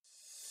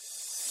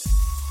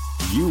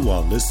You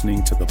are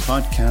listening to the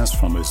podcast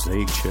from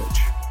Mosaic Church.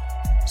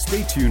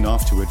 Stay tuned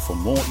afterward for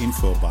more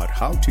info about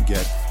how to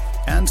get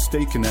and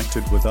stay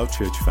connected with our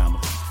church family.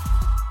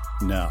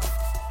 Now,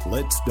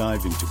 let's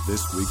dive into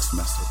this week's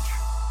message.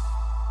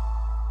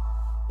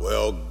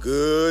 Well,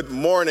 good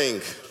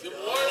morning. Good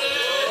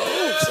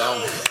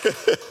morning.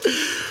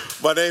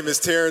 My name is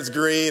Terrance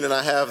Green, and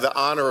I have the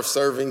honor of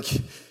serving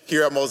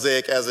here at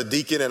Mosaic as a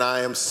deacon, and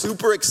I am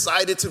super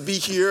excited to be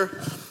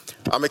here.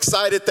 I'm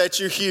excited that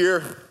you're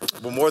here,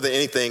 but more than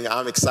anything,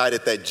 I'm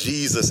excited that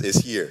Jesus is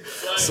here.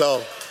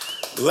 So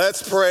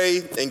let's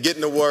pray and get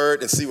in the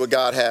Word and see what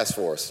God has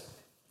for us.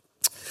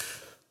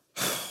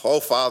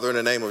 Oh, Father, in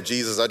the name of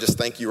Jesus, I just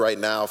thank you right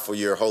now for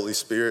your Holy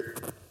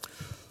Spirit.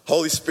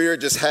 Holy Spirit,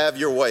 just have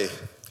your way.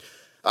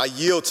 I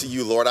yield to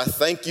you, Lord. I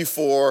thank you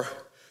for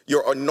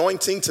your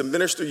anointing to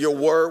minister your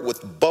word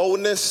with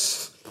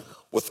boldness,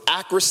 with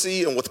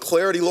accuracy, and with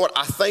clarity. Lord,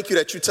 I thank you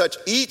that you touch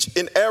each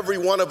and every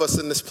one of us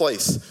in this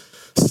place.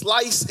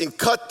 Slice and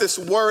cut this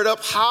word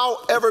up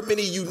however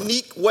many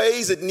unique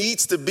ways it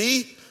needs to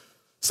be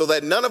so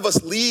that none of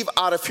us leave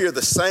out of here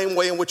the same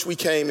way in which we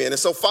came in. And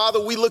so, Father,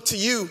 we look to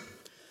you.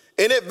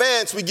 In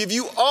advance, we give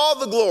you all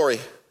the glory.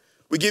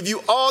 We give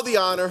you all the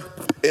honor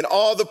and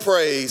all the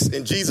praise.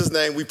 In Jesus'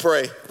 name we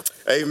pray.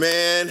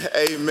 Amen,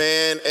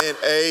 amen, and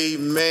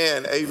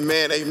amen,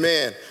 amen,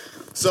 amen.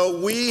 So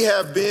we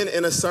have been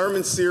in a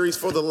sermon series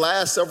for the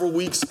last several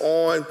weeks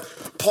on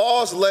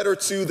Paul's letter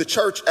to the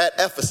church at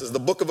Ephesus, the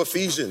book of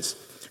Ephesians.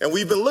 And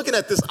we've been looking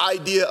at this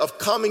idea of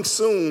coming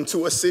soon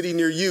to a city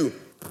near you.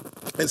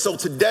 And so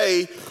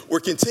today we're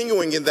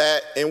continuing in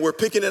that, and we're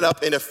picking it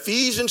up in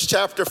Ephesians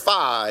chapter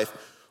 5,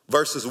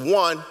 verses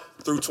 1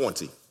 through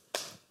 20.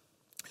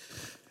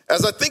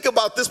 As I think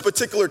about this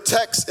particular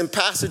text and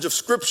passage of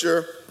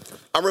scripture,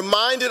 I'm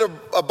reminded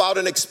about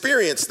an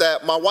experience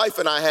that my wife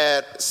and I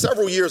had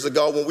several years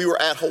ago when we were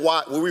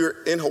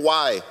in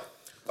Hawaii.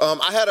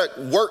 I had a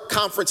work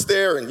conference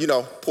there, and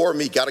poor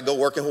me, got to go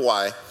work in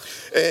Hawaii.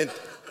 And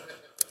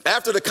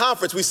after the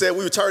conference, we said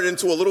we would turn it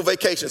into a little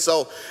vacation.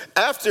 So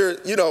after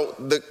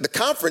the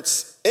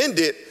conference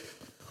ended,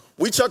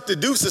 we chucked the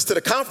deuces to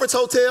the conference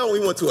hotel, and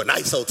we went to a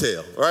nice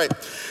hotel, right?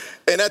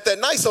 And at that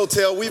nice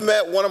hotel, we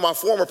met one of my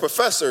former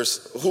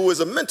professors who is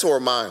a mentor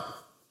of mine.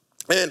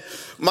 And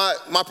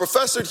my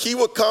professor, he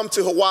would come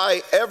to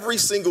Hawaii every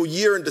single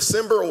year in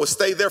December and would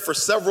stay there for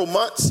several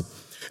months.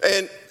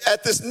 And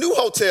at this new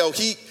hotel,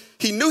 he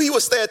knew he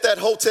would stay at that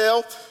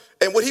hotel.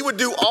 And what he would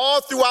do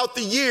all throughout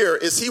the year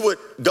is he would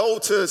go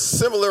to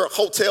similar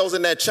hotels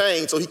in that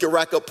chain so he could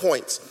rack up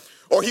points.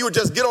 Or he would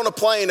just get on a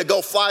plane to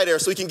go fly there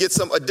so he can get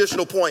some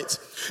additional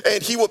points.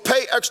 And he would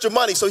pay extra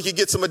money so he could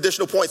get some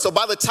additional points. So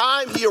by the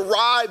time he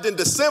arrived in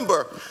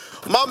December,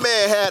 my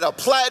man had a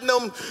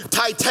platinum,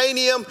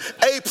 titanium,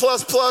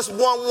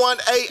 A++11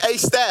 AA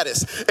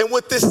status. And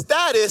with this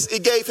status,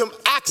 it gave him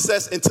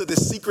access into the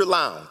secret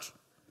lounge.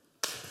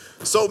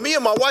 So me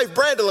and my wife,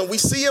 Brandolyn, we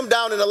see him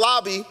down in the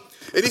lobby,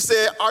 and he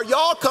said, "Are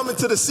y'all coming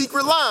to the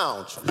secret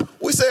lounge?"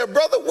 We said,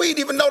 "Brother, we didn't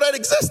even know that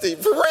existed."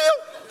 For real?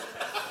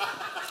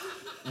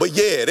 But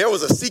yeah, there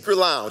was a secret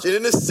lounge. And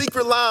in this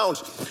secret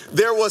lounge,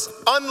 there was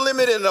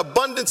unlimited and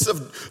abundance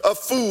of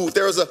food.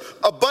 There was an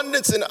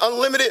abundance and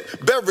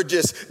unlimited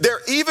beverages.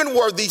 There even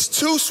were these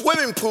 2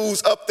 swimming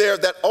pools up there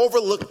that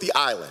overlooked the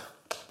island.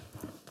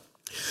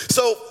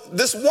 So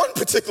this one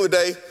particular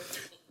day,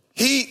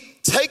 he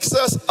takes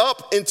us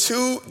up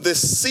into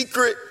this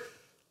secret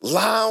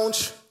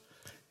lounge,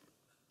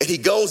 and he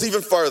goes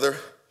even further.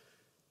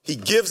 He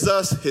gives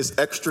us his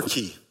extra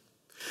key.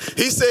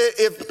 He said,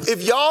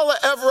 if y'all are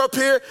ever up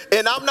here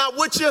and I'm not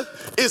with you,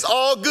 it's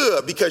all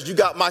good because you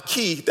got my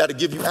key that'll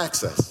give you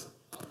access.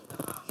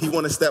 He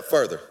went a step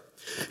further.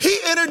 He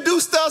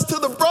introduced us to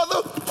the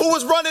brother who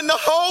was running the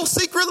whole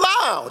secret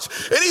lounge.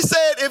 And he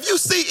said, if you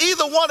see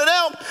either one of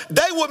them,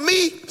 they with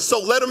me, so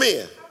let them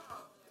in.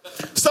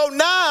 So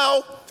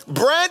now,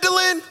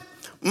 Brandolyn,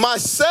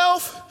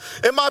 myself,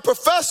 and my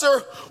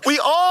professor, we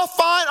all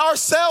find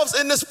ourselves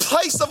in this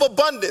place of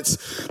abundance,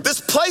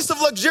 this place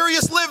of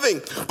luxurious living.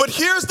 But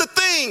here's the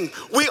thing,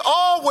 we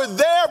all were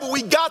there, but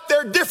we got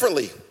there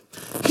differently.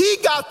 He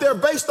got there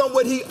based on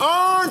what he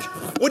earned,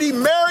 what he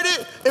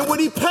merited, and what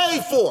he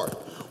paid for.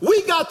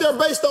 We got there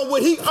based on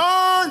what he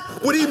earned,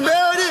 what he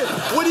merited,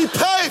 what he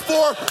paid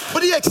for,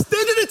 but he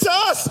extended it to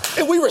us,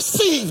 and we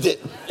received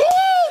it. Woo!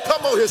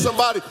 Come on here,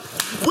 somebody.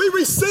 We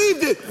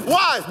received it.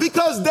 Why?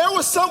 Because there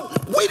was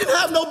we didn't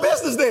have no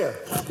business there.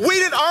 We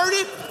didn't earn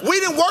it. We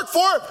didn't work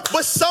for it,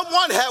 but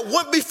someone had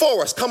went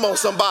before us. Come on,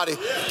 somebody.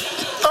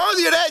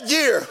 Earlier that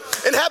year,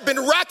 and have been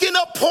racking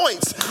up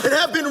points and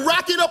have been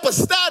racking up a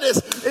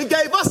status and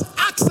gave us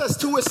access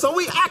to it. So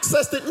we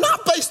accessed it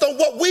not based on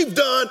what we've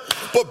done,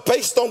 but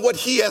based on what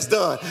he has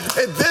done.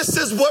 And this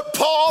is what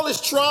Paul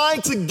is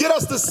trying to get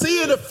us to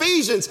see in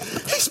Ephesians.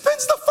 He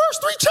spends the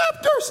first 3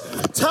 chapters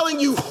telling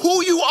you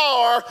who you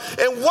are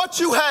and what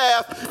you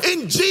have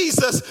in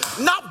Jesus,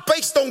 not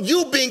based on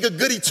you being a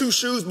goody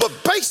two-shoes, but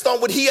based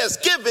on what he has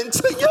given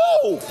to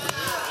you.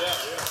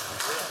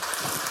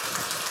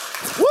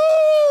 Woo!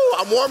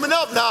 I'm warming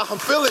up now. I'm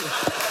feeling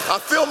I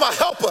feel my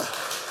helper.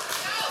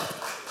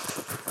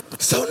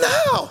 So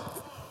now,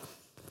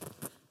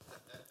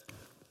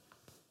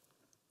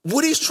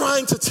 what he's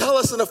trying to tell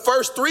us in the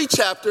first 3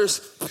 chapters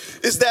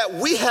is that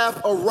we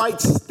have a right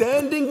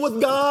standing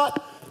with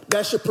God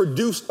that should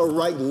produce a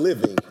right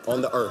living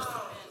on the earth.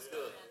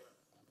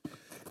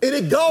 And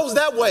it goes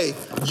that way.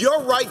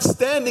 Your right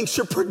standing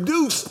should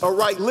produce a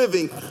right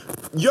living.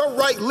 Your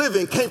right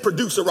living can't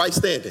produce a right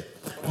standing.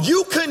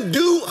 You can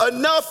do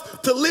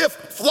enough to live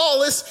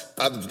flawless.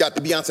 I've got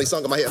the Beyonce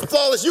song in my head.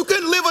 Flawless. You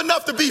couldn't live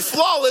enough to be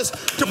flawless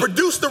to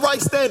produce the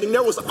right standing.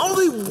 There was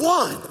only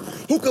one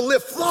who could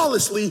live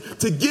flawlessly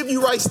to give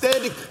you right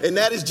standing, and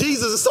that is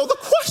Jesus. And so the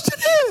question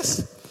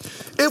is,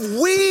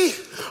 if we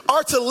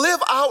are to live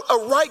out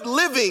a right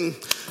living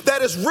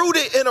that is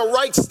rooted in a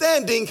right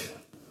standing,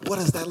 what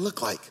does that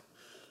look like?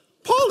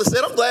 Paul has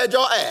said, I'm glad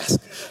y'all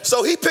asked.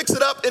 So he picks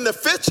it up in the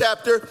 5th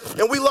chapter,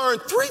 and we learn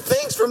 3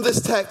 things from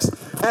this text.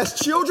 As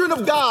children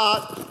of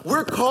God,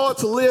 we're called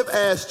to live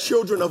as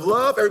children of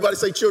love. Everybody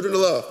say children of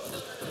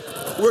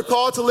love. We're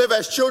called to live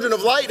as children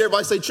of light.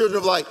 Everybody say children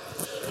of light.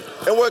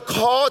 And we're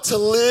called to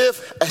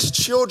live as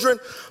children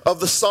of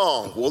the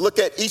song. We'll look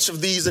at each of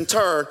these in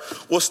turn.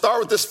 We'll start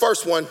with this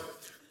first one,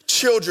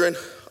 children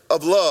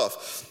of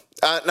love.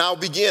 Now I'll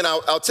begin,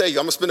 I'll tell you,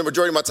 I'm gonna spend the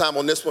majority of my time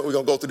on this one. We're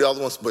gonna go through the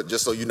other ones, but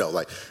just so you know,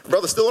 like,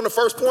 brother, still on the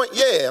first point?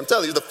 Yeah, I'm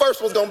telling you, the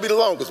first one's gonna be the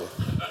longest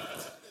one.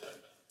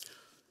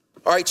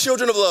 All right,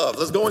 children of love,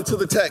 let's go into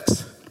the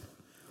text.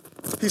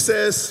 He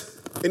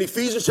says in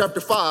Ephesians chapter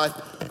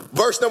 5,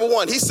 verse number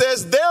 1, he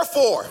says,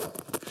 therefore.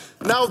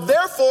 Now,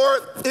 therefore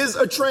is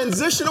a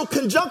transitional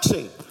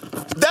conjunction.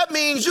 That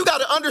means you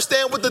gotta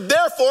understand what the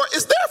therefore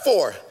is there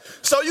for.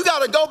 So you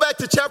got to go back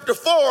to chapter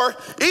 4,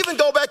 even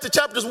go back to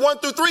chapters 1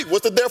 through 3.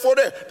 What's the therefore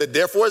there? The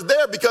therefore is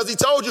there because he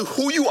told you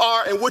who you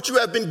are and what you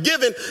have been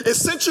given. And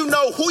since you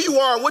know who you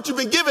are and what you've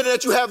been given and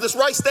that you have this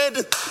right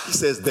standing, he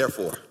says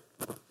therefore.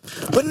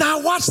 But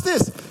now watch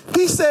this.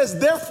 He says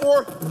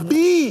therefore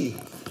be.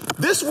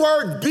 This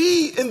word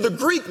be in the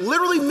Greek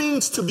literally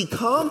means to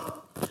become.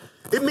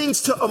 It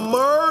means to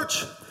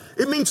emerge.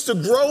 It means to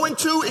grow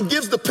into. It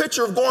gives the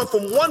picture of going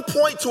from one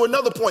point to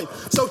another point.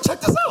 So check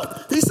this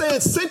out. He's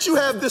saying, since you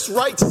have this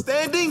right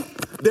standing,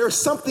 there's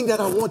something that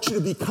I want you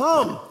to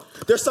become.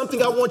 There's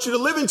something I want you to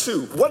live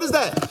into. What is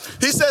that?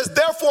 He says,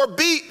 therefore,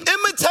 be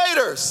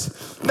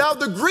imitators. Now,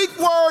 the Greek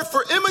word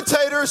for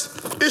imitators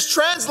is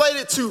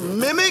translated to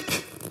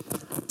mimic,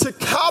 to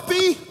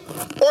copy,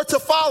 or to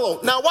follow.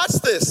 Now, watch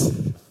this.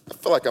 I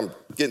feel like I'm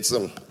getting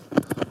some.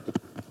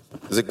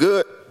 Is it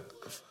good?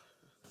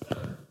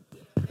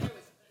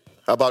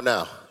 How about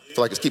now? I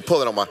feel like it's keep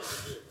pulling on my,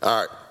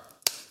 all right.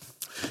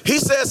 He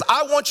says,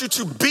 I want you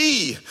to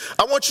be,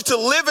 I want you to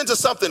live into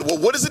something. Well,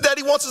 what is it that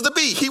he wants us to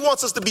be? He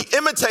wants us to be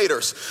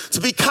imitators,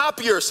 to be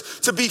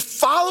copiers, to be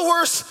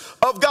followers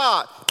of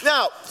God.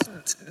 Now,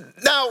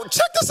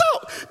 check this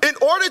out. In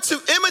order to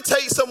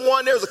imitate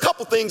someone, there's a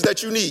couple things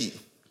that you need.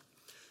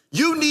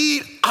 You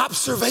need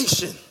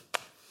observation.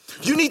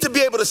 You need to be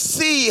able to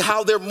see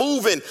how they're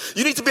moving.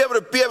 You need to be able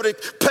to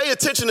pay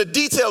attention to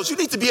details. You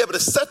need to be able to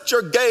set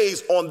your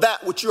gaze on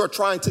that which you are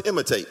trying to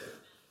imitate.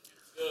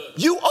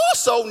 You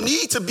also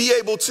need to be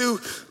able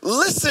to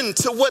listen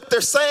to what they're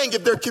saying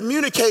if they're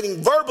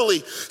communicating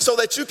verbally so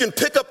that you can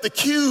pick up the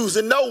cues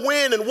and know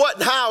when and what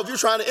and how if you're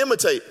trying to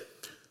imitate.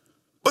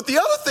 But the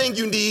other thing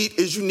you need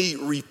is you need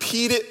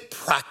repeated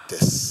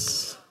practice.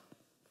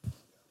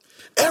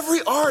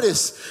 Every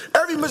artist,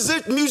 every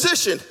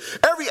musician,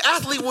 every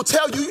athlete will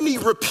tell you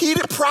need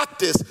repeated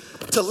practice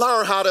to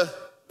learn how to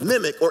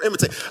mimic or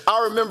imitate.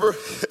 I remember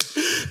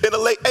in the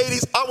late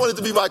 80s, I wanted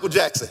to be Michael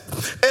Jackson.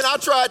 And I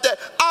tried that.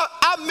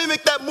 I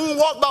mimicked that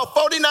moonwalk about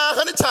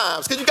 4,900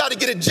 times because you got to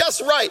get it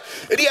just right.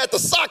 And he had the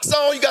socks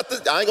on. You got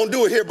the, I ain't going to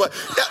do it here, but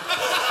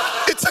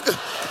it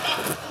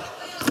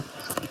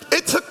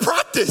took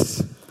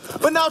practice.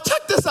 But now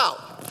check this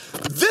out.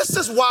 This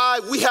is why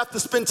we have to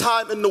spend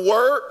time in the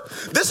Word.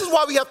 This is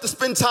why we have to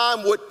spend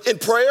time in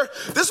prayer.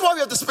 This is why we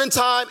have to spend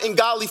time in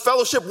godly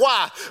fellowship.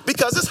 Why?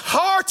 Because it's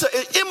hard to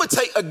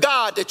imitate a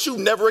God that you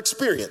never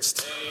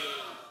experienced.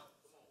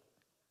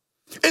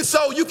 And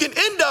so you can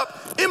end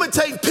up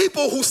imitating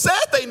people who said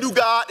they knew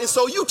God, and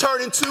so you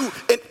turn into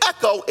an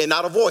echo and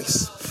not a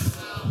voice.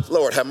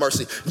 Lord have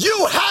mercy.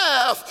 You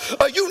have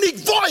a unique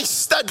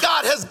voice that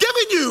God has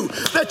given you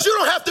that you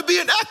don't have to be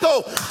an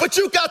echo, but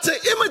you got to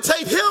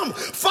imitate him,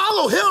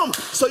 follow him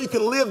so you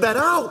can live that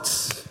out.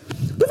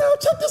 But now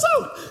check this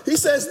out. He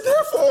says,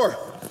 therefore,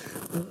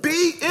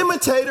 be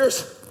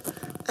imitators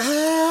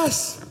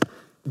as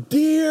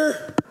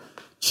dear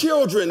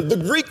children. The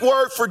Greek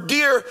word for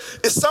dear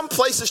is some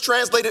places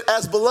translated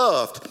as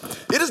beloved.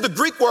 It is the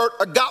Greek word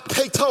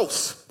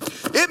agapetos.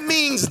 It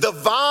means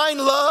divine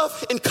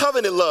love and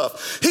covenant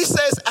love. He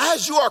says,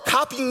 as you are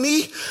copying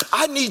me,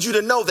 I need you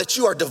to know that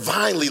you are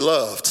divinely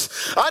loved.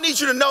 I need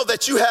you to know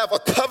that you have a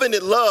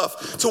covenant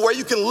love to where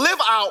you can live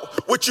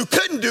out what you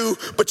couldn't do,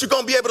 but you're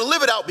going to be able to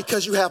live it out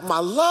because you have my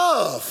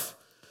love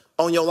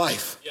on your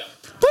life. Yeah.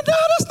 But no,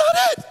 that's not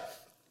it.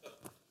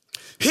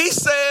 He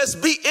says,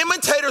 be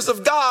imitators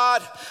of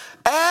God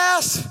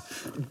as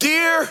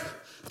dear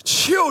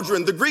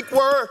children. The Greek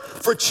word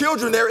for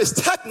children there is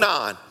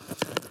teknon.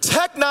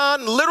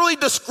 Teknon literally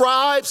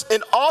describes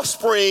an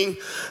offspring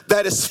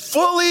that is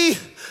fully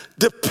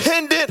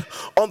dependent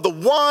on the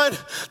one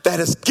that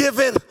has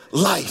given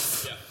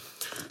life.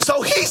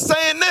 So he's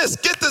saying this,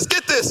 get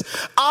this.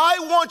 I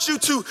want you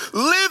to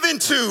live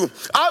into,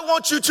 I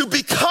want you to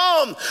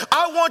become,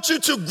 I want you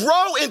to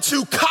grow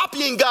into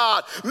copying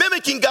God,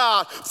 mimicking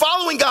God,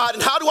 following God.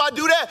 And how do I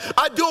do that?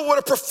 I do it with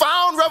a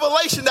profound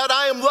revelation that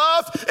I am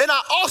loved, and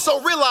I also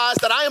realize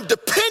that I am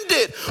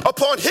dependent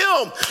upon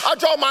him. I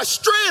draw my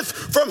strength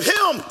from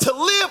him to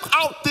live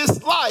out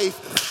this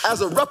life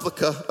as a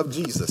replica of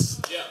Jesus.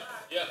 Yeah.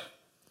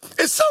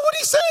 And so what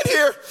he's saying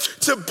here,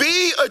 to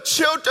be a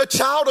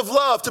child of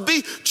love, to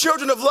be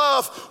children of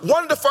love,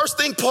 one of the first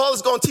things Paul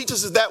is going to teach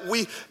us is that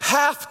we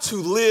have to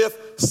live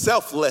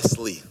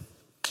selflessly.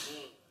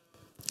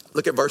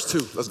 Look at verse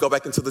 2. Let's go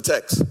back into the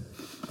text.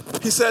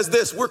 He says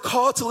this, we're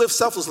called to live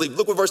selflessly.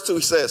 Look what verse 2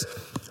 he says.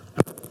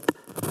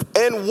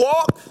 And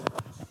walk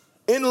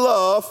in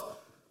love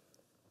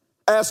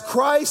as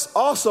Christ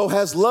also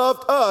has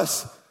loved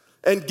us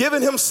and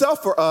given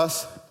himself for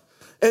us,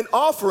 an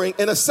offering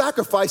and a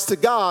sacrifice to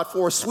God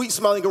for a sweet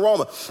smelling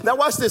aroma. Now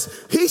watch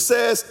this. He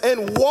says,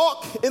 and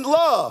walk in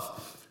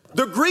love.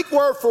 The Greek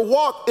word for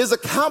walk is a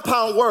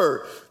compound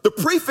word. The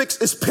prefix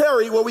is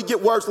peri, where we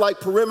get words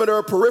like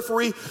perimeter,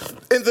 periphery,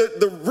 and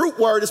the root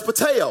word is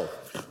pateo,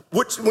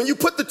 which when you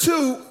put the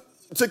two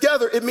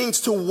together, it means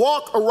to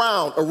walk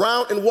around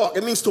and walk.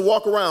 It means to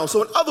walk around.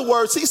 So in other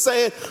words, he's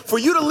saying, for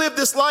you to live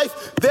this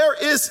life, there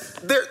is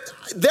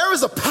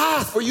a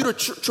path for you to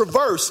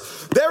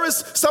traverse. There is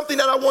something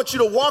that I want you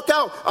to walk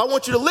out. I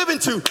want you to live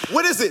into.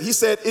 What is it? He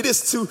said, it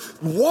is to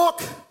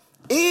walk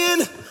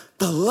in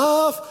the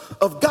love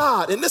of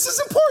God. And this is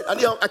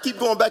important. I keep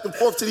going back and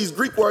forth to these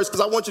Greek words because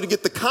I want you to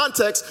get the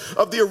context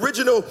of the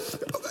original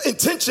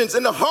intentions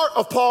in the heart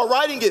of Paul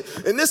writing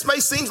it. And this may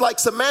seem like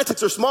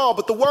semantics are small,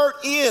 but the word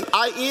in,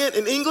 I-N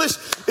in English,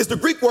 is the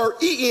Greek word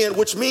E-N,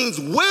 which means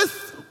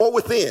with or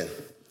within.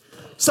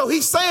 So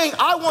he's saying,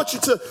 I want you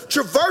to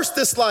traverse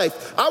this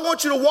life. I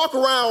want you to walk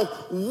around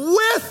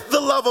with the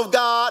love of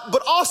God,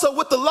 but also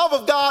with the love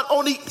of God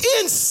on the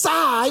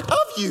inside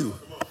of you.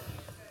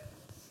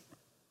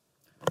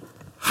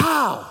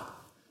 How?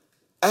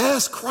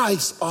 As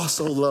Christ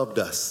also loved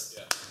us.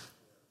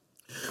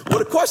 Well,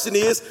 the question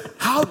is,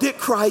 how did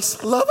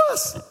Christ love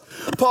us?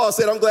 Paul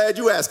said, I'm glad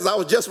you asked, because I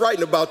was just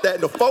writing about that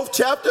in the 4th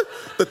chapter,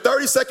 the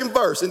 32nd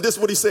verse. And this is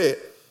what he said.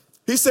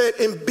 He said,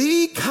 and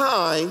be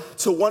kind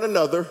to one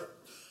another,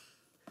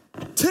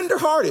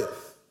 tenderhearted,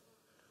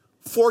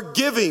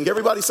 forgiving.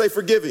 Everybody say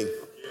forgiving.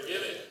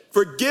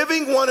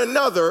 Forgiving one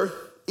another,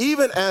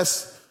 even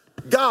as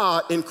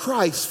God in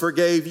Christ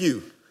forgave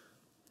you.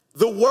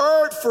 The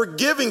word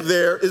forgiving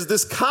there is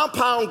this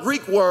compound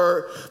Greek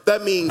word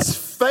that means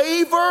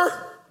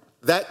favor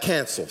that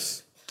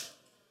cancels.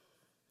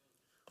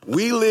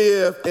 We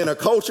live in a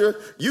culture,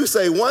 you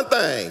say one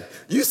thing,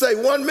 you say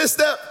one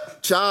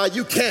misstep, child,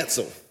 you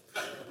cancel.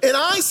 And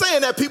I ain't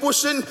saying that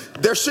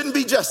there shouldn't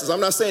be justice. I'm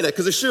not saying that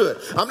because it should.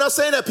 I'm not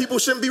saying that people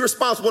shouldn't be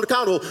responsible and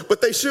accountable,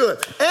 but they should.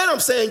 And I'm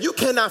saying you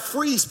cannot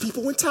freeze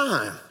people in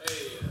time.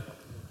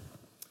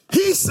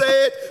 He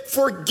said,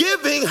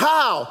 forgiving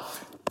how?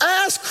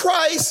 As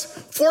Christ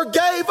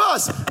forgave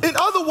us. In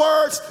other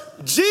words,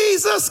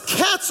 Jesus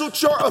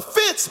canceled your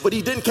offense, but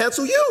he didn't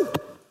cancel you.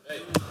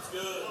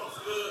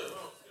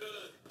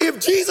 If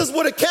Jesus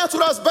would have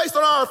canceled us based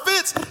on our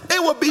offense,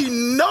 it would be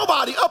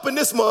nobody up in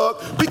this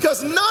mug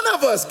because none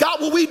of us got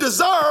what we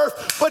deserve,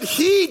 but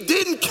he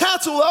didn't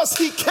cancel us.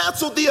 He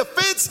canceled the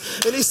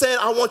offense, and he's saying,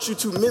 I want you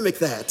to mimic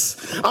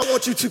that. I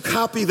want you to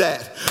copy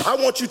that. I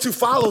want you to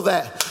follow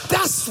that.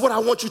 That's what I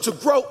want you to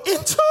grow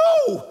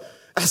into.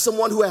 As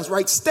someone who has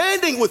right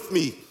standing with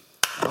me,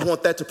 I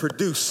want that to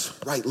produce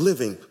right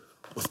living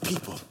with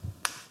people.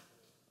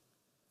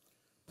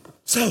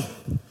 So,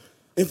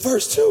 in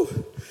verse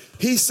 2,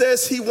 he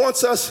says he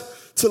wants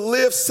us to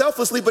live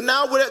selflessly, but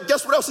now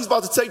guess what else he's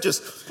about to teach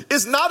us?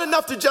 It's not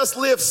enough to just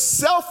live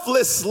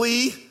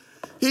selflessly.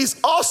 He's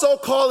also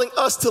calling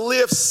us to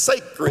live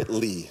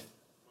sacredly.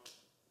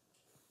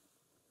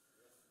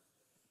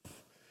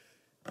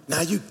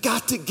 Now, you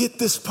got to get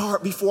this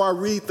part before I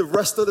read the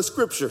rest of the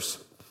scriptures.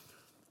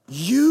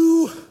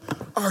 You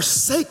are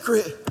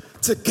sacred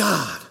to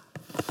God.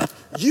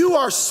 You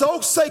are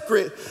so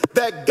sacred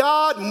that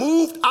God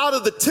moved out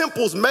of the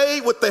temples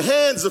made with the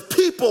hands of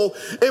people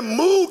and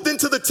moved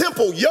into the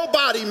temple, your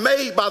body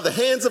made by the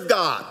hands of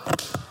God.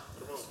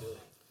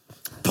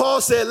 Paul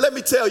said, let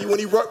me tell you, when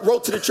he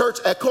wrote to the church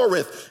at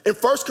Corinth, in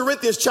 1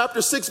 Corinthians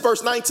chapter 6,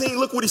 verse 19,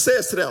 look what he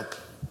says to them.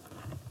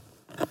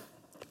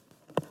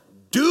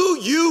 Do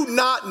you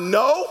not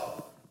know?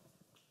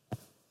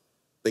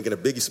 Thinking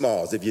of Biggie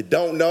Smalls. If you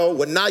don't know,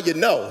 well, now you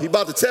know. He's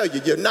about to tell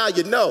you, now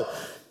you know.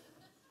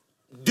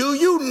 Do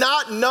you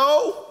not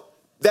know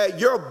that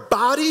your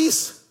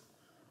bodies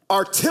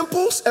are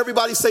temples?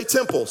 Everybody say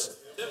temples.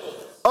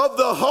 Of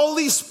the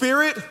Holy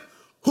Spirit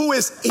who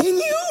is in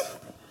you?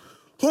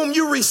 whom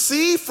you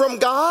receive from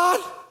God,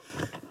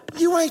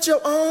 you ain't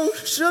your own,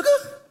 sugar.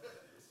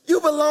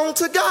 You belong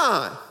to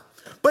God.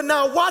 But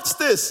now watch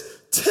this.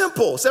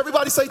 Temples.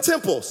 Everybody say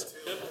temples.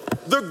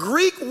 The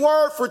Greek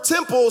word for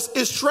temples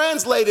is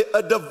translated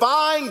a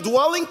divine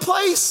dwelling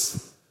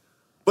place,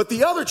 but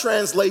the other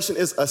translation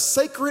is a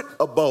sacred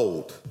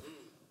abode.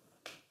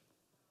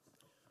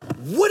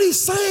 What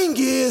he's saying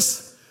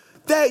is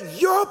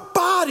that your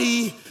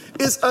body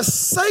is a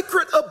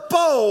sacred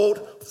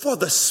abode for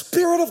the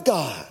Spirit of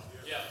God.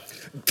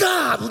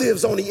 God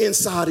lives on the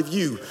inside of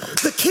you.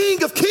 The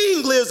King of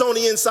Kings lives on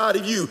the inside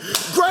of you.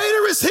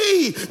 Greater is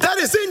he that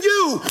is in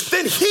you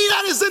than he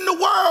that is in the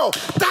world.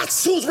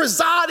 That's who's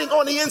residing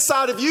on the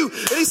inside of you.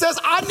 And he says,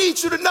 I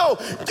need you to know,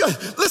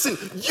 listen,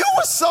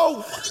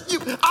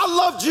 I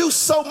loved you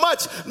so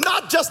much,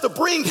 not just to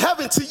bring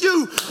heaven to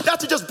you, not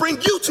to just bring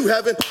you to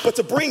heaven, but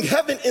to bring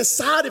heaven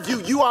inside of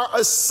you. You are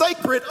a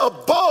sacred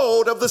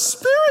abode of the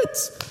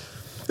Spirit.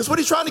 That's what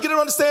he's trying to get her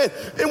to understand.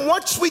 And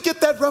once we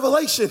get that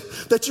revelation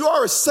that you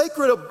are a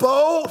sacred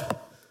abode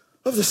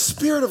of the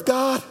Spirit of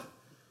God,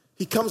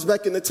 he comes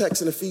back in the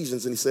text in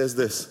Ephesians and he says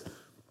this.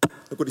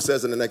 Look what he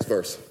says in the next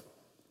verse.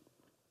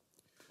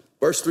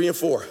 Verse 3 and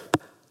 4.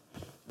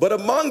 But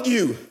among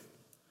you,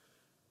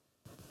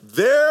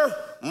 there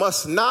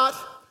must not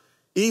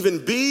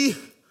even be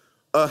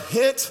a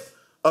hint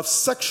of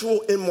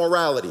sexual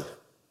immorality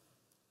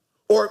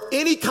or of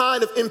any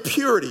kind of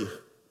impurity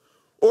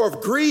or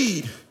of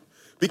greed,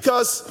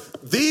 because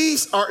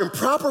these are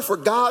improper for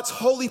God's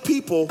holy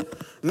people,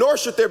 nor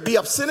should there be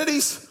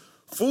obscenities,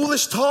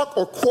 foolish talk,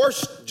 or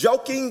coarse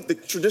joking. The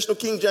traditional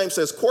King James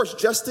says coarse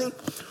jesting,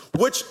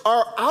 which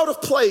are out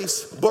of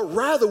place, but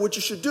rather what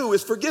you should do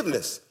is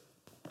forgiveness.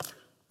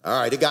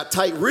 All right, it got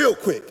tight real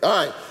quick.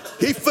 All right,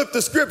 he flipped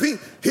the script.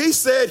 He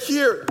said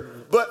here,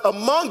 but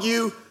among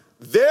you,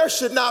 there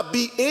should not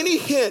be any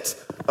hint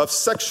of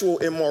sexual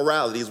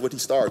immorality is what he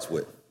starts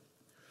with.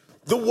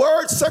 The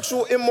word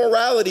sexual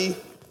immorality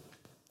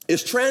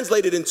is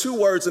translated in two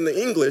words in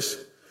the English,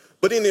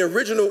 but in the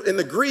original, in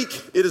the Greek,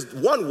 it is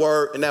one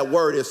word, and that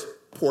word is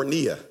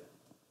porneia.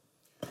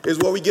 Is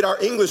where we get our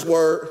English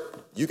word.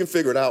 You can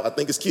figure it out. I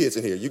think it's kids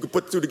in here. You can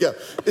put the two together.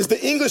 It's the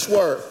English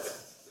word.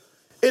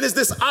 It is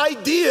this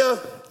idea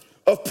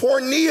of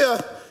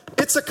porneia.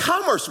 It's a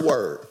commerce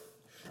word.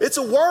 It's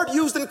a word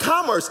used in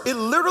commerce. It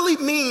literally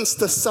means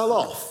to sell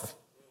off.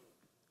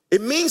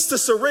 It means to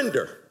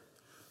surrender.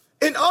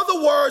 In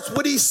other words,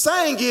 what he's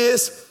saying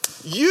is,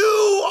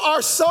 you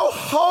are so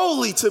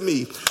holy to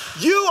me.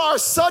 You are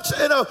such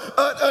a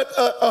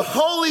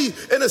holy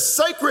and a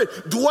sacred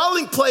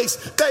dwelling place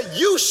that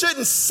you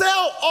shouldn't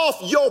sell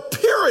off your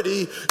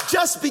purity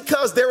just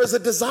because there is a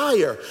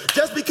desire,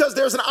 just because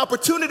there's an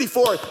opportunity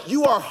for it.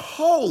 You are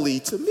holy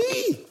to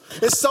me.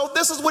 And so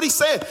this is what he's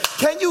saying.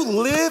 Can you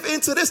live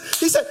into this?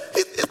 He said,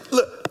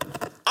 look,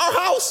 our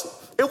house,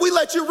 if we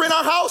let you rent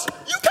our house,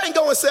 you can't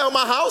go and sell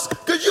my house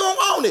because you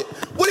don't own it.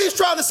 What he's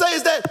trying to say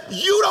is that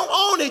you don't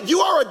own it.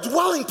 You are a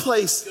dwelling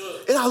place.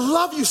 And I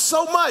love you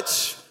so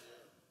much.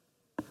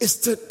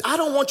 I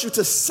don't want you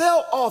to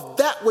sell off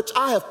that which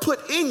I have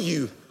put in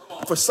you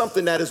for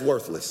something that is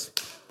worthless.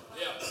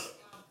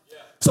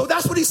 So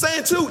that's what he's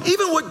saying too.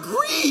 Even with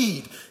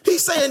greed,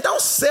 he's saying don't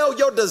sell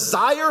your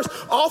desires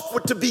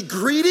off to be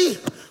greedy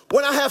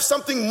when I have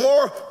something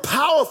more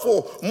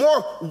powerful,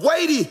 more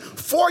weighty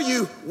for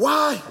you.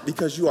 Why?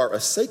 Because you are a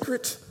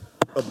sacred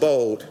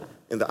abode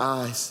in the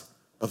eyes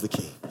of the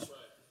King.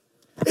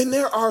 And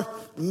there are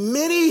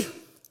many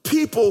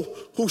people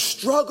who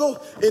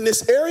struggle in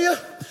this area.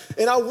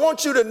 And I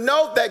want you to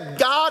know that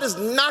God is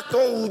not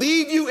going to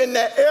leave you in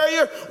that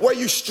area where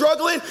you're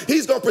struggling.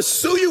 He's going to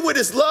pursue you with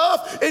his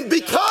love. And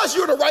because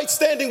you're in the right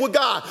standing with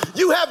God,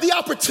 you have the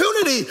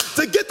opportunity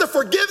to get the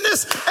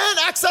forgiveness and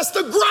access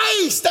the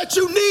grace that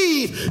you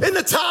need in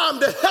the time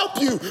to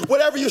help you,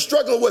 whatever you're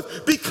struggling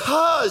with,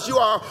 because you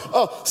are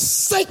a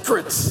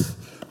sacred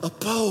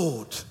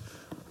abode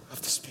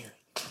of the Spirit.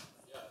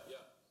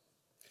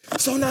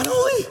 So not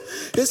only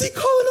is he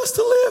calling us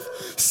to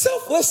live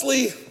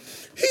selflessly,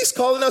 he's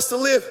calling us to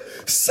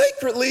live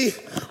sacredly,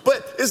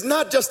 but it's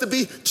not just to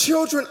be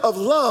children of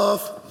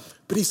love,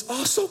 but he's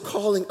also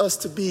calling us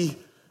to be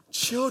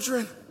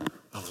children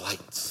of light.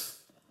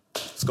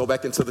 Let's go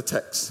back into the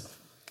text.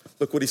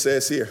 Look what he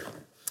says here.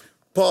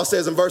 Paul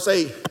says in verse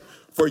 8,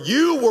 for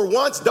you were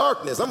once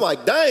darkness. I'm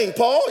like, dang,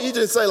 Paul, you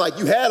didn't say like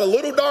you had a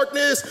little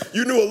darkness,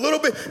 you knew a little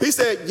bit. He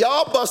said,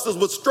 y'all busters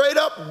was straight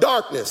up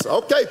darkness.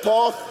 Okay,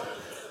 Paul.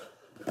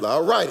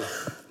 All righty.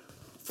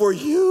 For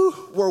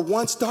you were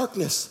once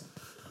darkness,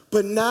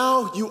 but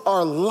now you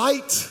are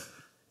light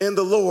in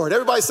the Lord.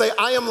 Everybody say,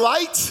 I am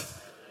light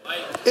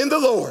in the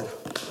Lord.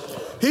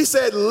 He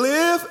said,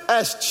 live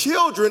as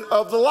children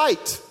of the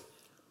light.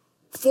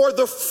 For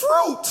the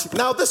fruit,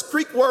 now this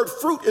Greek word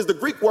fruit is the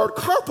Greek word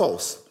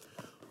karpos.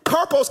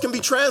 Karpos can be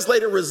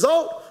translated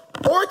result,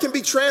 or it can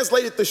be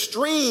translated the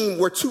stream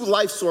where two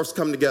life sources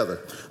come together.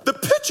 The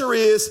picture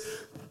is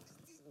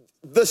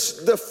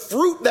the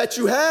fruit that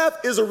you have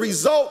is a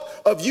result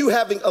of you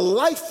having a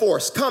life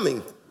force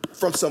coming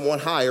from someone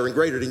higher and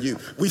greater than you.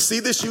 We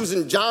see this used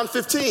in John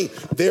 15.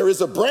 There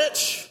is a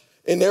branch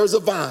and there is a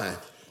vine.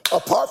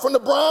 Apart from the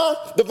vine,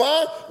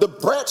 the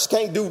branch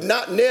can't do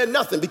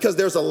nothing because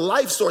there's a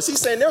life source.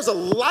 He's saying there's a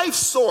life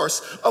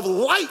source of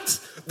light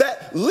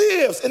that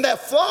lives and that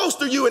flows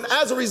through you. And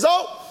as a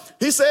result,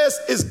 he says,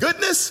 it's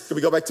goodness. Can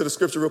we go back to the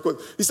scripture real quick?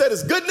 He said,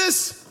 it's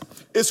goodness,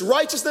 it's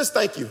righteousness,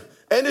 thank you,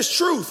 and it's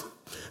truth.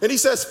 And he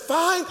says,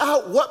 find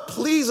out what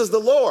pleases the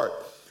Lord.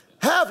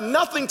 Have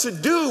nothing to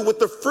do with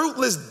the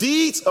fruitless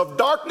deeds of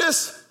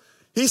darkness.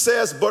 He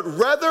says, but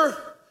rather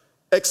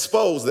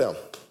expose them.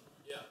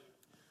 Yeah.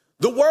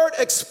 The word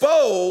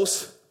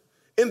expose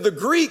in the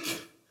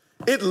Greek,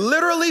 it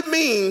literally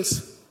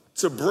means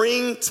to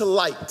bring to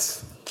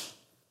light.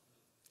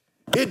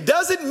 It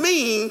doesn't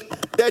mean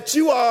that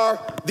you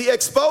are the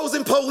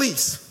exposing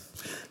police.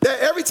 That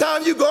every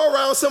time you go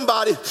around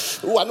somebody,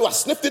 oh, I know I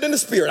sniffed it in the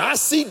spirit. I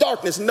see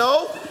darkness.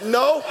 No.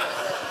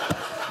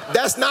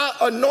 That's not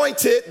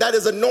anointed. That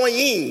is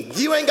annoying.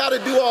 You ain't got to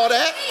do all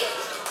that.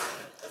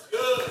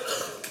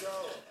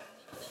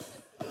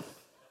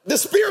 The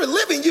spirit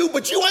live in you,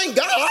 but you ain't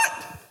God.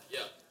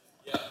 Yeah.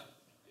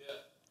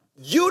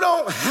 You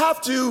don't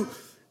have to,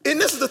 and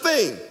this is the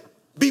thing,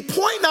 be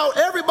pointing out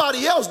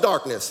everybody else's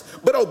darkness,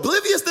 but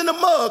oblivious in the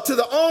mug to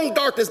the own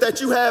darkness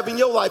that you have in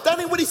your life. That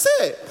ain't what he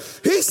said.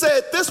 He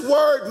said this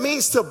word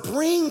means to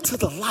bring to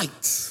the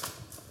light.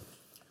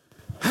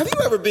 Have you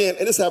ever been,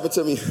 and this happened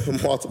to me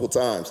multiple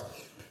times,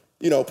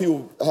 you know,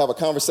 people have a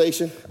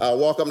conversation, I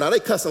walk up, now they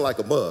cussing like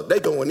a bug, they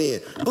going in,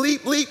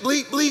 bleep, bleep,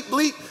 bleep, bleep,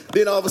 bleep,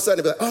 then all of a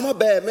sudden they be like, oh, my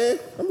bad, man.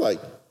 I'm like,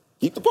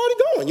 keep the party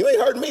going, you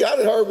ain't heard me, I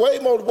done heard way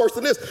more worse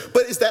than this,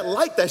 but it's that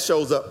light that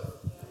shows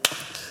up.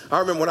 I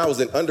remember when I was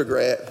in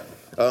undergrad,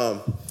 I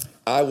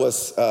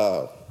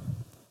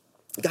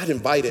got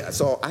invited,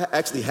 so I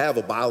actually have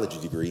a biology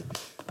degree,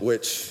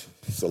 which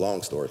is a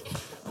long story,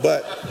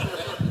 but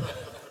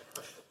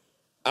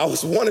I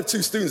was one of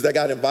two students that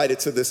got invited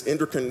to this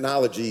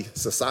Endocrinology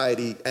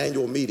Society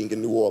annual meeting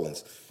in New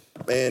Orleans.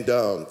 And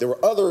there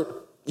were other,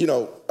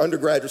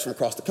 undergraduates from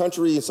across the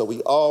country, and so we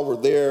all were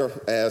there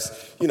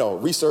as,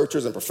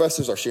 researchers and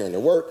professors are sharing their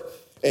work,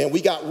 and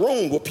we got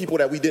room with people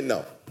that we didn't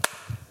know.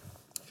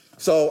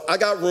 So I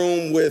got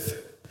room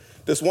with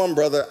this one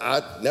brother.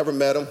 I never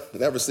met him,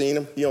 never seen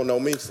him. He don't know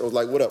me. So I was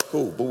like, what up?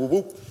 Cool, boo,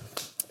 boo, boo.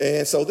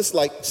 And so this is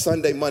like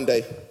Sunday,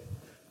 Monday.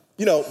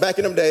 Back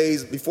in them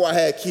days, before I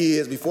had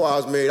kids, before I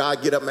was married,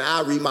 I'd get up and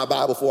I'd read my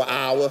Bible for an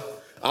hour.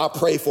 I'll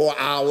pray for an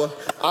hour.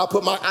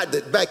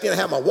 Back then I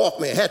had my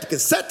Walkman, had the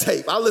cassette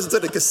tape. I listened to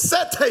the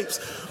cassette tapes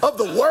of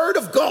the Word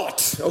of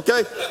God,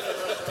 okay?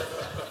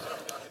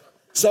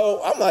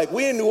 So I'm like,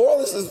 we in New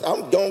Orleans,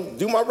 I'm going to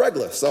do my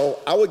regular. So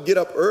I would get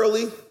up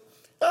early,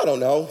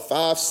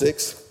 5,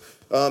 6.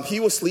 He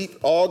would sleep,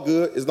 all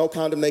good, there's no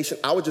condemnation.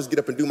 I would just get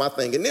up and do my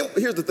thing. And then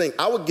here's the thing,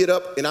 I would get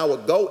up and I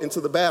would go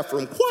into the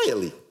bathroom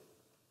quietly.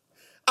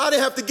 I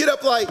didn't have to get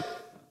up like,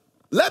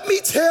 let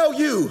me tell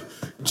you,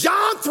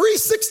 John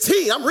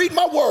 3:16, I'm reading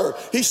my word.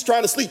 He's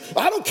trying to sleep.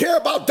 I don't care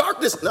about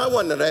darkness. No, I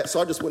wasn't that.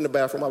 So I just went in the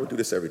bathroom. I would do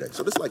this every day.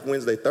 So this is like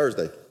Wednesday,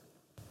 Thursday.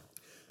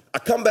 I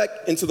come back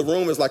into the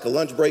room. It's like a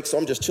lunch break, so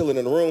I'm just chilling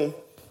in the room.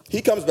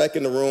 He comes back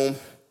in the room,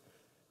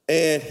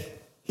 and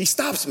he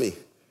stops me.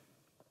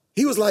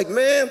 He was like,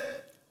 man,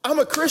 I'm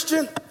a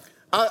Christian.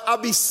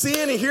 I'll be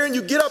seeing and hearing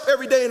you get up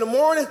every day in the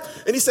morning.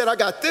 And he said, I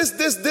got this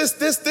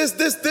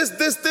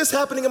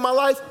happening in my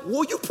life.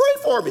 Will you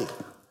pray for me?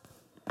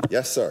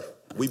 Yes, sir.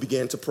 We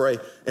began to pray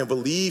and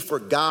believe for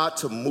God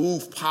to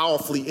move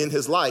powerfully in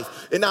his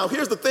life. And now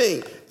here's the thing.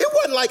 It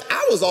wasn't like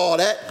I was all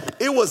that.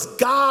 It was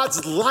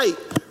God's light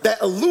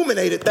that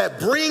illuminated, that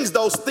brings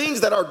those things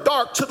that are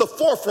dark to the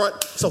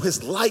forefront so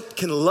his light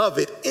can love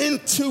it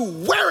into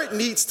where it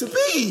needs to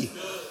be.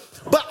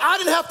 But I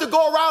didn't have to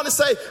go around and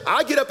say,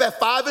 I get up at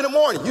 5 in the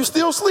morning. You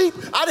still sleep?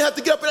 I didn't have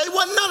to get up. It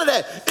wasn't none of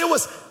that. It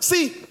was,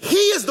 he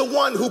is the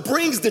one who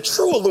brings the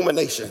true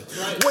illumination.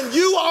 Right. When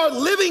you are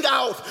living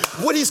out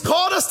what he's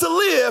called us to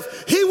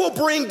live, he will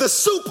bring the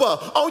super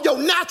on your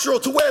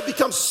natural to where it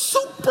becomes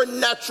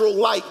supernatural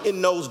light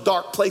in those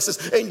dark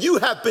places. And you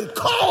have been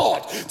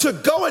called to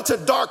go into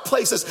dark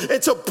places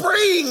and to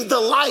bring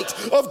the light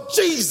of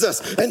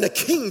Jesus and the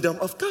kingdom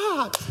of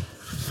God.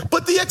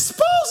 But the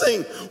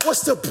exposing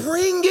was to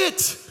bring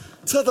it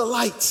to the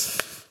light.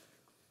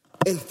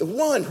 And the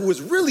one who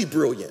is really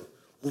brilliant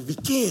will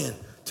begin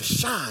to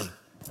shine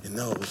in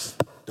those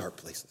dark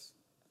places.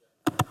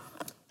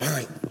 All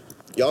right.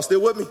 Y'all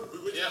still with me?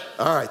 Yeah.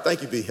 All right.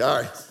 Thank you, B. All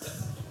right.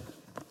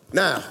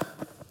 Now,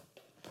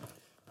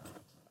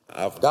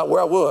 I forgot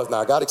where I was.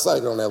 Now, I got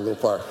excited on that little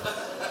part.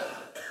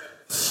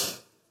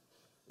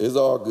 It's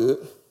all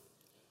good.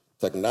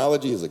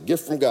 Technology is a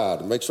gift from God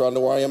to make sure I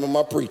know where I am in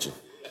my preaching.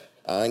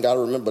 I ain't got to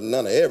remember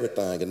none of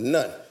everything and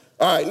none.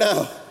 All right,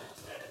 now,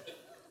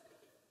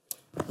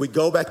 we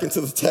go back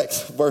into the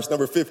text, verse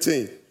number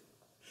 15.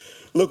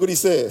 Look what he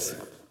says.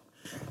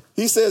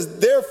 He says,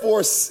 therefore,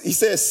 he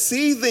says,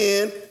 see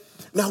then,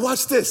 now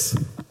watch this.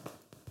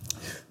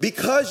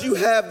 Because you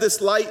have this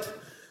light,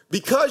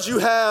 because you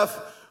have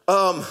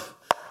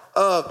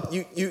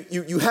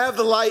you have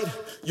the light,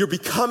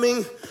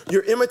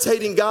 you're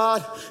imitating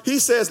God. He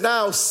says,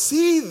 now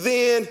see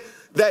then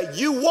that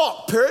you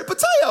walk,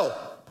 peripateo,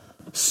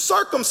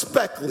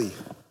 circumspectly,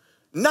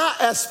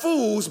 not as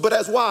fools, but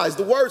as wise.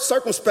 The word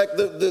circumspect,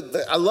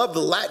 I love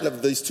the Latin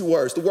of these two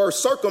words. The word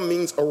circum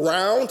means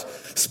around,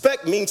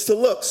 spec means to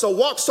look. So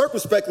walk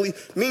circumspectly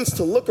means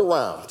to look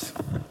around.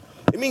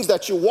 It means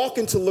that you're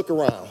walking to look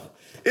around.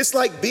 It's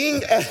like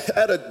being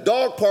at a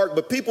dog park,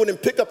 but people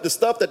didn't pick up the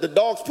stuff that the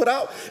dogs put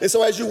out. And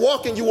so as you're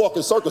walking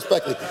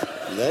circumspectly.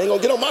 You ain't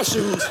gonna get on my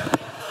shoes.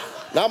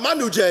 Not my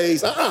new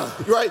J's,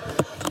 right?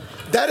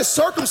 That is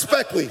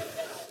circumspectly.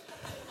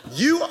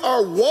 You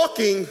are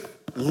walking,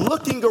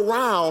 looking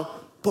around,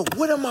 but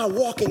what am I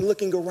walking,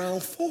 looking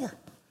around for?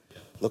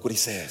 Look what he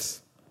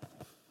says.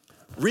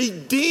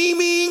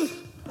 Redeeming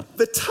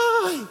the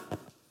time.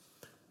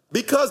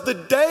 Because the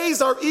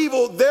days are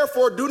evil,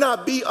 therefore do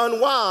not be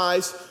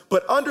unwise,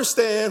 but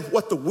understand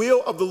what the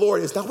will of the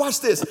Lord is. Now watch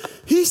this.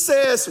 He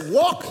says,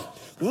 walk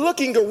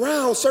looking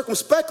around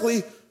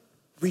circumspectly,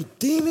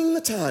 redeeming the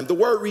time. The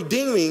word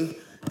redeeming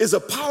is a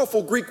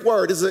powerful Greek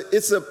word.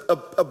 It's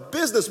a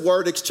business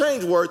word,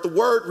 exchange word. The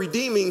word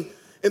redeeming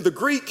in the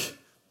Greek,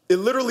 it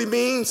literally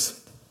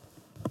means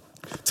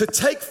to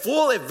take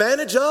full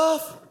advantage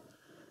of,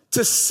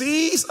 to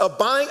seize a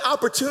buying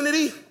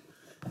opportunity.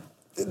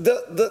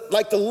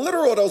 The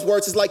literal of those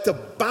words is like to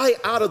buy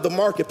out of the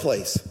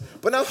marketplace.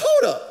 But now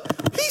hold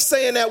up. He's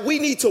saying that we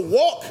need to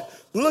walk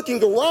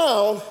looking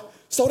around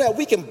so that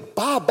we can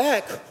buy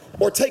back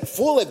or take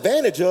full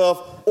advantage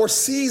of or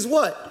seize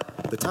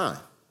what? The time.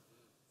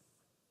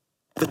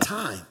 The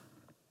time.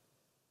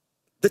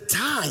 The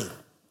time.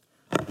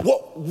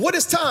 Well, what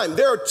is time?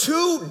 There are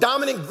two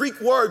dominant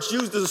Greek words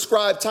used to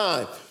describe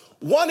time.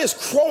 One is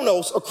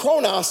chronos or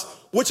chronos,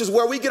 which is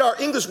where we get our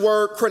English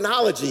word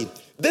chronology.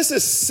 This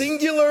is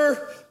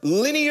singular,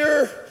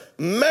 linear,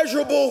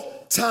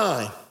 measurable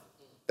time.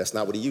 That's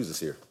not what he uses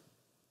here.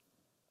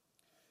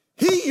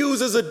 He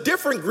uses a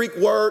different Greek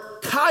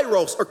word,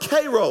 kairos or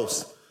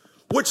kairos,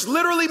 which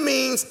literally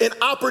means an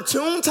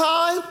opportune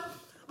time,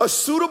 a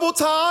suitable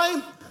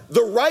time,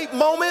 the right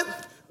moment,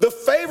 the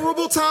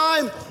favorable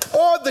time,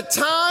 or the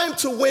time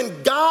to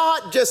when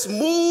God just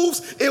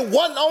moves. It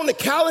wasn't on the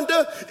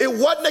calendar. It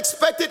wasn't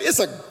expected. It's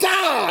a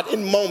God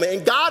in moment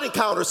and God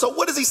encounter. So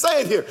what is he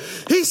saying here?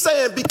 He's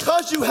saying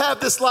because you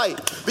have this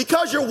light,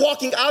 because you're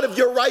walking out of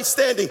your right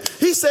standing,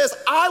 he says,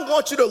 I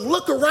want you to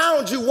look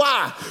around you.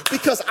 Why?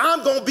 Because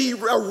I'm going to be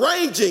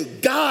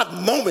arranging God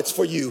moments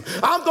for you.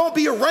 I'm going to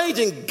be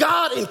arranging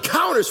God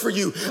encounters for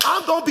you.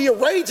 I'm going to be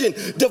arranging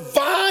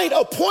divine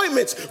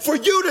appointments for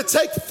you to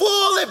take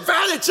full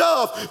advantage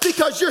of,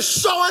 because you're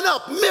showing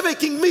up,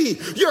 mimicking me,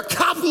 you're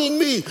copying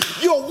me,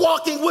 you're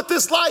walking with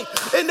this light,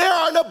 and there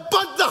are an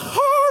abundant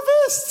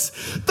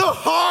harvests. The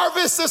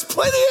harvest is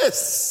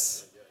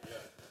plenteous,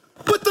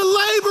 but the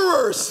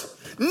laborers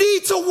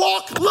need to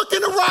walk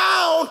looking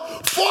around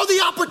for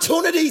the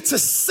opportunity to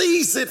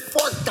seize it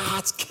for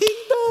God's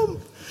kingdom.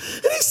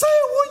 And he's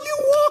saying, will you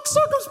walk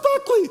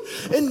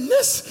circumspectly? And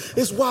this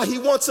is why he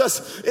wants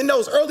us in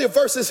those earlier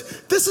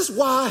verses. This is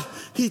why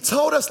he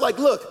told us, like,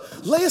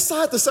 look, lay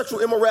aside the sexual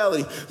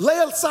immorality, lay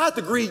aside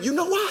the greed. You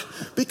know why?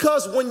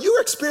 Because when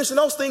you're experiencing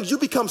those things, you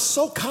become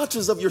so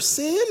conscious of your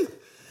sin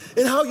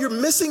and how you're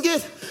missing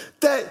it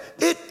that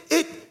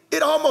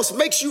it almost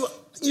makes you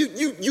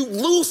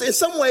lose in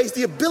some ways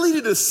the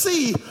ability to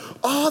see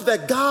all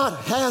that God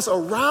has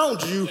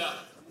around you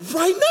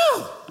right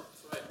now.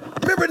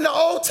 Remember in the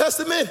Old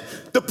Testament,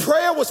 the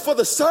prayer was for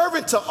the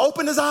servant to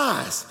open his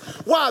eyes.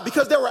 Why?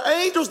 Because there were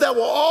angels that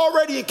were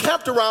already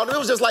encamped around him. It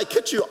was just like,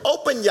 could you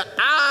open your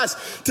eyes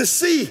to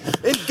see?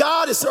 And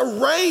God is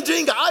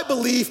arranging, I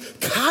believe,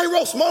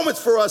 kairos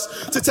moments for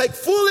us to take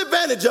full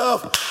advantage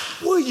of.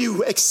 Will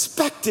you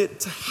expect it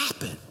to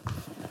happen?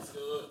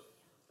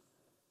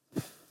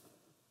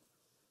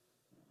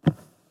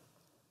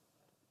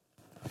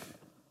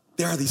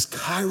 There are these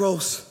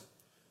kairos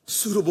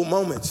suitable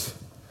moments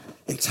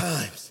and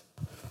times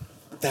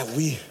that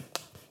we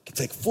can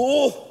take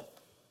full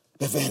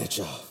advantage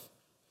of.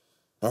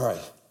 All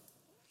right.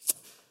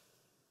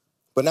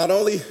 But not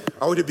only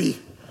are we to be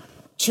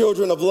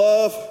children of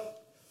love,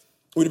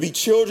 we're to be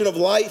children of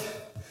light,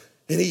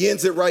 and he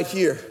ends it right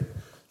here,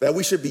 that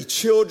we should be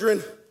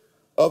children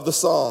of the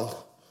song.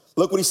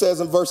 Look what he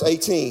says in verse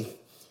 18.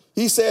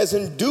 He says,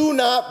 and do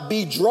not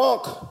be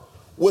drunk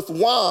with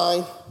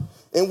wine,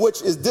 in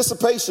which is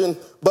dissipation,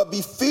 but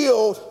be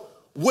filled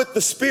with the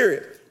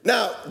Spirit.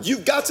 Now,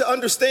 you've got to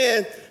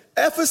understand,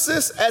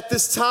 Ephesus at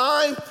this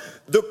time,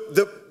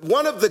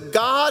 one of the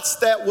gods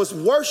that was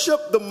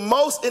worshipped the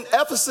most in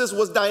Ephesus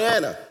was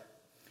Diana,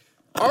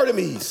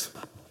 Artemis.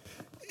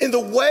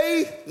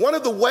 One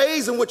of the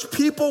ways in which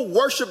people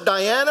worshiped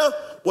Diana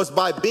was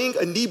by being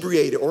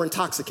inebriated or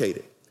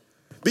intoxicated.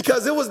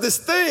 Because it was this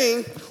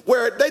thing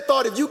where they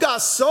thought if you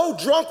got so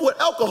drunk with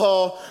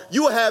alcohol,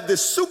 you would have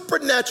this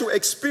supernatural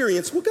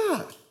experience with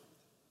God.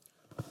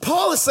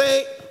 Paul is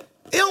saying,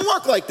 it don't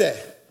work like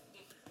that.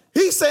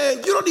 He's saying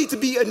you don't need to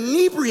be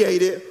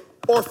inebriated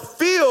or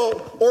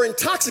filled or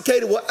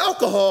intoxicated with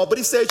alcohol, but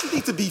he says you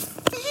need to be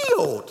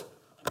filled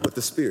with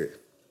the Spirit.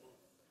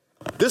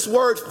 This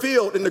word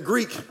filled in the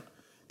Greek,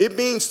 it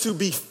means to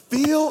be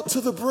filled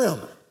to the brim.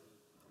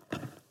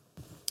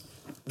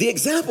 The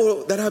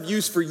example that I've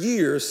used for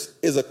years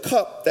is a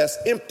cup that's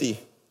empty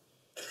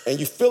and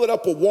you fill it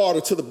up with water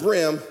to the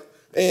brim,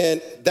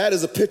 and that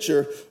is a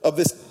picture of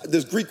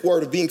this Greek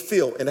word of being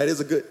filled, and that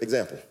is a good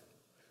example.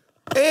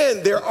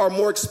 And there are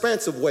more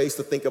expansive ways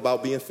to think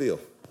about being filled.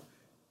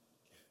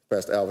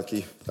 Pastor Alvin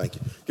Key, thank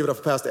you. Give it up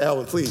for Pastor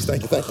Alvin, please.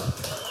 Thank you.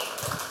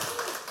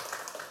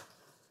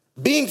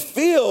 Being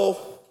filled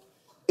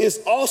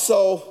is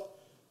also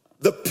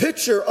the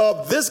picture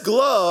of this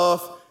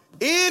glove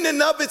in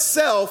and of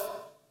itself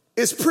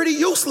is pretty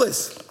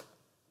useless.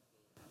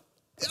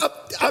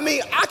 I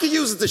mean, I can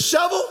use it to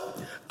shovel.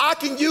 I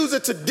can use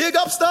it to dig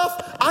up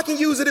stuff. I can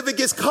use it if it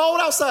gets cold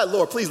outside.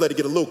 Lord, please let it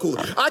get a little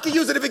cooler. I can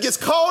use it if it gets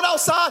cold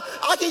outside.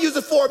 I can use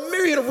it for a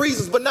myriad of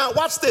reasons. But now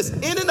watch this.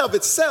 In and of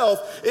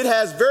itself, it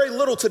has very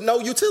little to no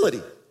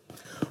utility.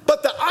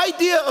 But the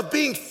idea of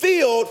being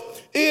filled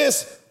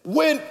is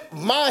when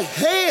my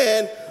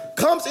hand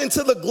comes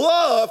into the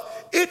glove,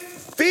 it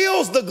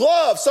fills the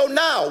glove. So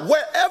now,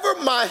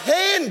 wherever my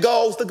hand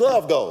goes, the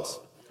glove goes.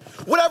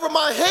 Whatever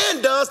my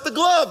hand does, the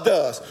glove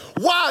does.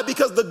 Why?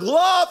 Because the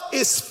glove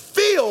is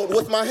filled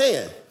with my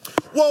hand.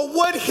 Well,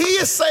 what he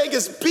is saying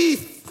is be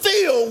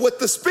filled with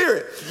the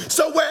Spirit.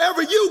 So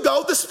wherever you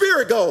go, the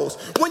Spirit goes.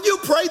 When you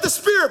pray, the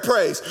Spirit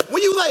prays.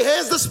 When you lay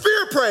hands, the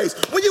Spirit prays.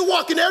 When you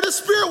walk in there, the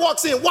Spirit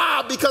walks in.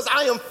 Why? Because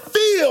I am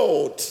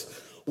filled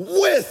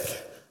with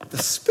the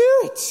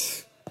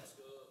Spirit.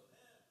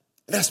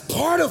 That's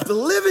part of the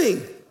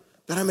living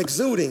that I'm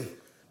exuding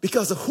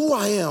because of who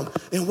I am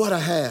and what I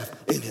have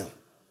in him.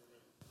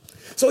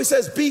 So he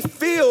says, be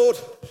filled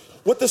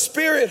with the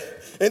Spirit.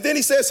 And then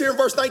he says here in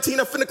verse 19,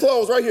 I'm finna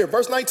close right here,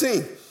 verse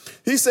 19.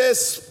 He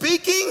says,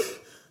 speaking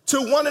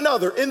to one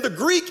another. In the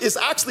Greek, is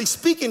actually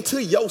speaking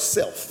to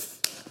yourself.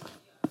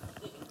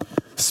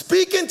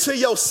 Speaking to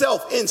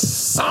yourself in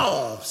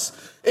psalms,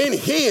 in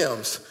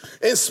hymns,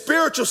 in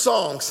spiritual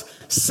songs,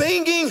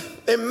 singing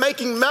and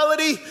making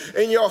melody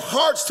in your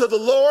hearts to the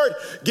Lord,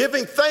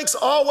 giving thanks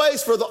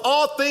always for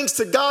all things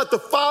to God the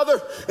Father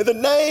in the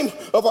name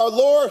of our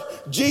Lord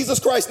Jesus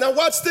Christ. Now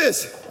watch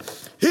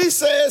this. He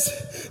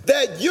says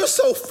that you're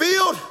so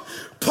filled,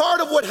 part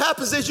of what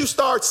happens is you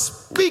start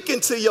speaking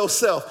to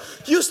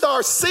yourself. You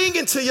start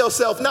singing to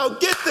yourself. Now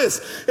get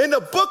this. In the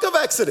book of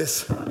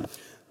Exodus,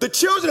 the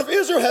children of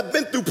Israel have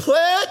been through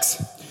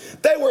plagues.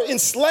 They were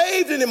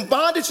enslaved and in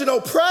bondage and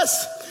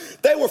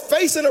oppressed. They were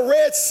facing a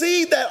Red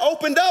Sea that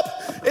opened up.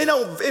 And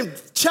in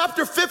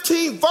chapter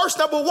 15, verse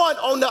number 1,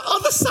 on the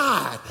other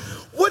side,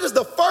 what is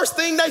the first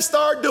thing they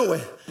start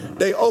doing?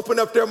 They open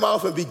up their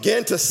mouth and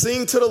begin to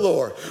sing to the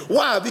Lord.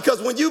 Why?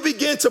 Because when you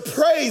begin to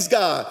praise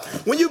God,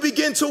 when you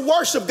begin to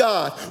worship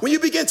God, when you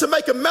begin to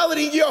make a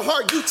melody in your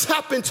heart, you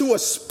tap into a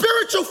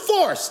spiritual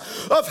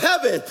force of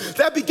heaven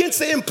that begins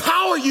to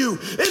empower you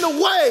in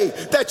a way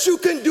that you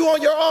can do on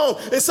your own.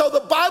 And so the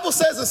Bible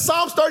says in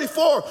Psalms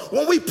 34,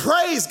 when we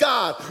praise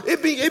God,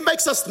 it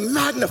makes us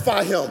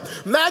magnify him.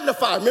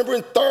 Magnify. Remember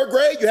in third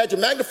grade, you had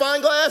your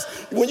magnifying glass?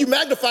 When you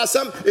magnify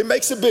something, it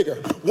makes it bigger.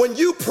 When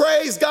you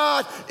praise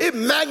God, it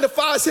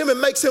magnifies him and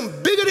makes him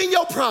bigger than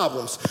your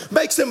problems,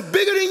 makes him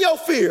bigger than your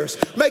fears,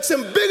 makes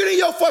him bigger than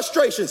your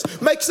frustrations,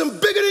 makes him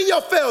bigger than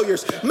your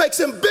failures, makes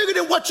him bigger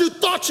than what you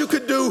thought you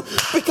could do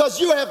because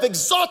you have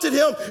exalted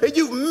him and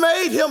you've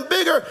made him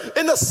bigger.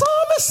 And the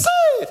psalmist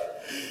said,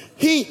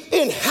 he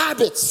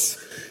inhabits,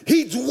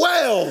 he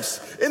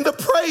dwells in the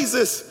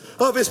praises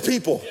of his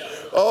people.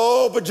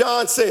 Oh, but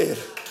John said,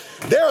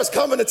 there is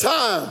coming a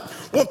time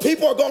when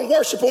people are going to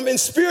worship him in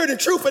spirit and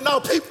truth. And now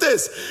peep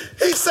this.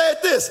 He said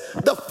this,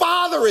 the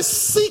Father is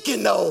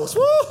seeking those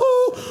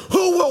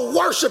who will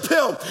worship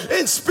him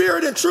in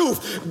spirit and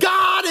truth.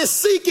 God is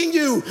seeking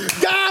you.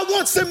 God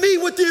wants to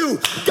meet with you.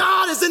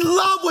 God is in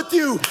love with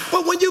you.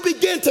 But when you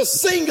begin to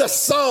sing a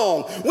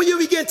song, when you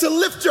begin to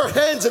lift your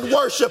hands in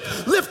worship,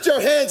 lift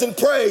your hands in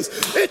praise,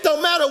 it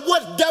don't matter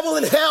what devil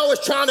in hell is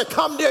trying to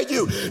come near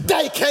you.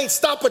 They can't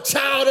stop a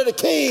child of the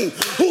King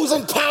who's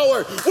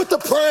empowered with the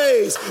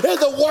praise and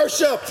the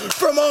worship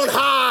from on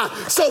high.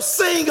 So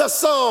sing a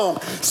song.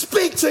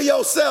 Speak to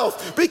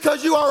yourself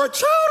because you are a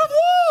child of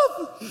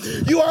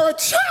love. You are a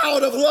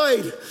child of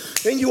light.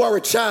 And you are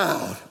a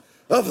child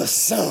of the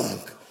Son.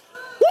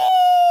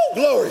 Woo!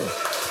 Glory.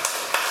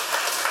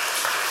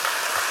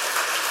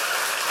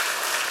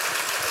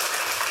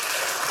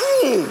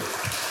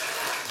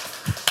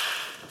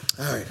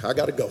 All right, I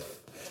got to go.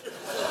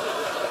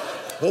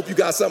 Hope you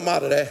got something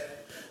out of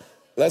that.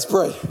 Let's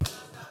pray.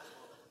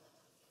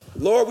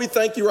 Lord, we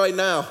thank you right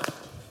now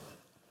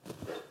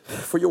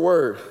for your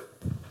word.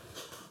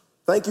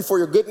 Thank you for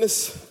your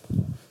goodness.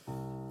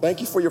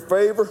 Thank you for your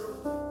favor.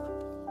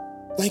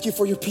 Thank you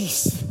for your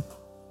peace.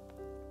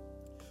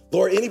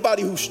 Lord,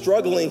 anybody who's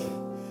struggling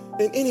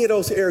in any of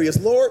those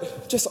areas, Lord,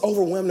 just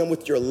overwhelm them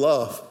with your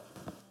love.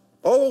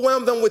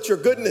 Overwhelm them with your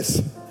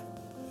goodness.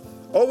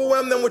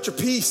 Overwhelm them with your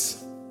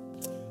peace.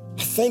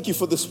 I thank you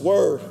for this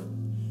word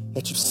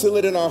that you've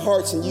sealed in our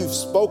hearts and you've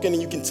spoken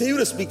and you continue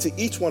to speak to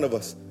each one of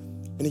us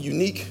in a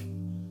unique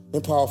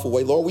and powerful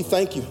way. Lord, we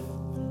thank you.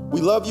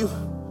 We love you.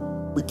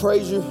 We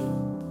praise you.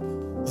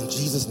 In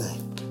Jesus'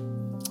 name,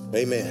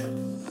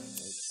 amen.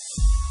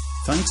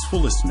 Thanks for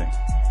listening.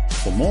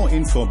 For more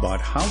info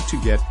about how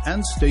to get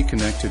and stay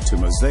connected to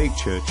Mosaic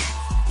Church,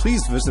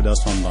 please visit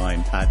us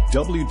online at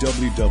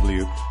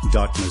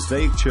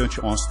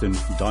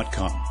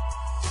www.mosaicchurchaustin.com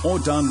or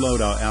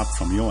download our app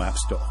from your app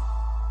store.